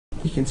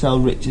You can tell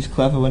Rich is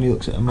clever when he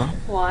looks at a map.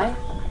 Why?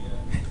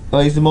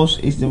 Well, he's the most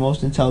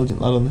intelligent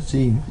lad on the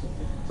team,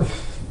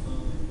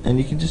 and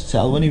you can just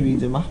tell when he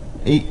reads a map.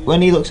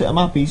 When he looks at a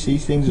map, he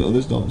sees things that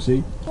others don't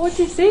see. What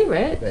do you see,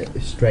 Rich? A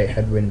straight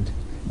headwind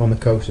on the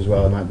coast as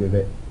well. It might be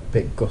a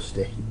bit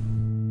gusty.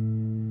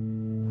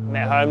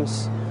 Matt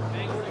Holmes,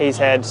 he's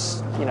had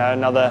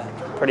another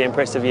pretty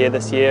impressive year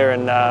this year,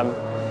 and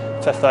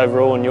 5th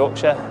overall in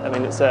Yorkshire. I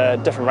mean, it's a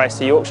different race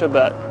to Yorkshire,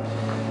 but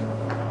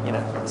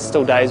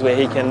still days where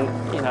he can,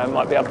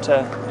 might be able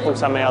to pull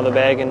something out of the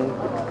bag and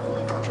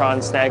try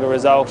and snag a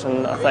result.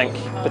 And I think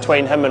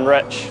between him and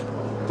Rich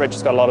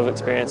has got a lot of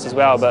experience as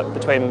well, but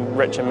between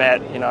Rich and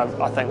Matt,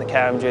 I think the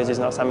KM jersey is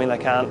not something they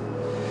can't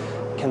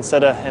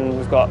consider, and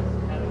we've got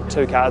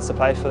 2 cards to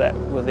play for that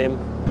with them.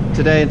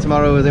 Today and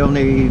tomorrow are the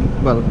only,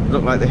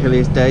 look like the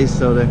hilliest days,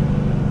 so they're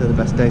the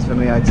best days for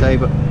me, I'd say,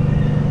 but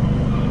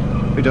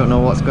we don't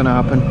know what's going to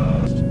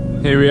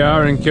happen. Here we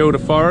are in Kielder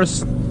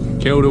Forest,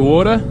 Kielder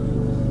water.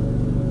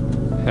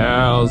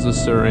 How's the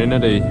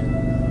serenity?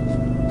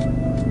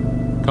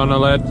 Connor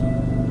lad,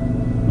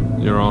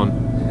 you're on.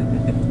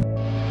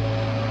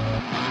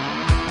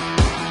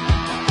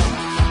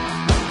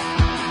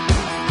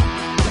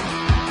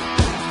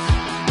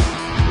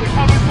 We're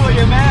coming for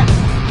you, Matt.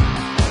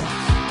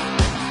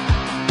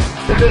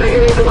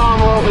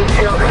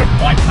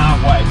 I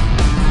can't wait.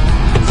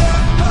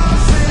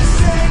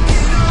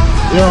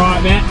 You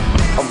alright, Matt?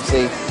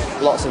 Obviously,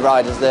 lots of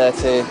riders there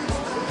to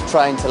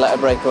trying to let a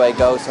breakaway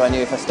go, so I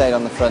knew if I stayed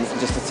on the front and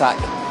just attack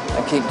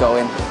and keep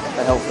going,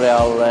 then hopefully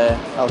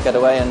I'll get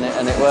away, and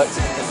it worked.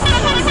 30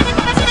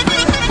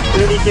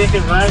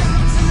 seconds, mate.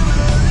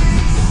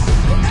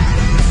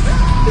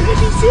 30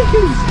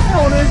 seconds!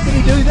 How on earth did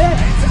he do that?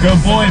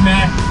 Good boy,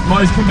 Matt.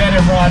 Most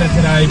combative rider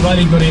today.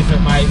 Bloody good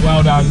effort, mate.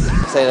 Well done.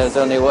 I say there was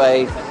only a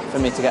way for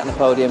me to get on the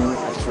podium.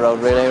 I just rode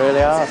really,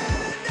 really hard.